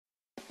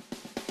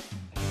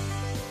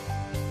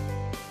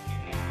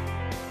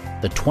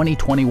the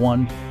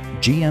 2021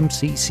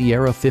 GMC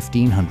Sierra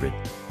 1500.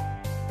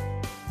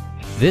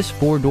 This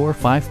four-door,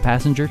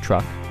 five-passenger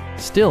truck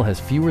still has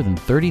fewer than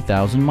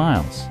 30,000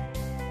 miles.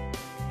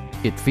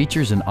 It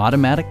features an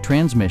automatic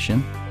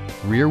transmission,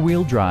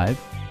 rear-wheel drive,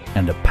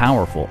 and a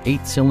powerful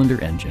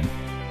 8-cylinder engine.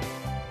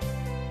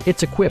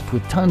 It's equipped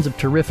with tons of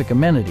terrific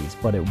amenities,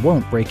 but it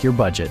won't break your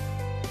budget.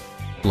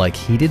 Like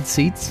heated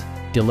seats,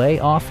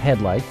 delay-off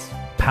headlights,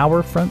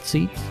 power front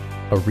seats,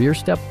 a rear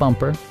step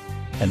bumper,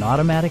 an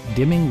automatic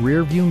dimming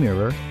rear-view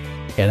mirror,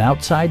 an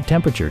outside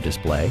temperature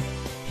display,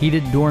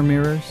 heated door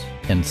mirrors,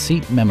 and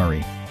seat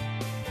memory.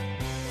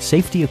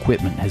 Safety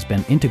equipment has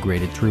been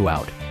integrated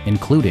throughout,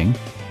 including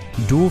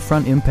dual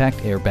front impact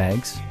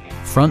airbags,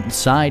 front and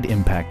side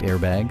impact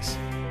airbags,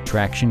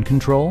 traction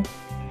control,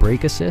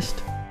 brake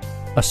assist,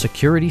 a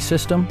security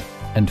system,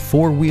 and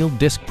four-wheel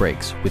disc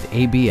brakes with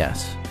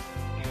ABS.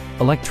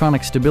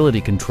 Electronic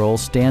stability control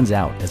stands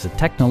out as a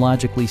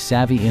technologically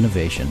savvy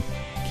innovation,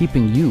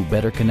 keeping you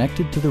better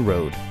connected to the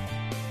road.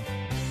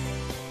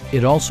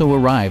 It also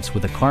arrives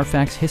with a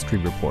Carfax history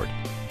report,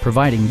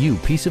 providing you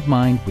peace of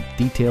mind with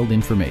detailed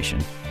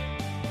information.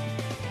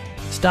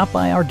 Stop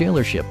by our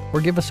dealership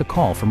or give us a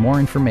call for more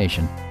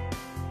information.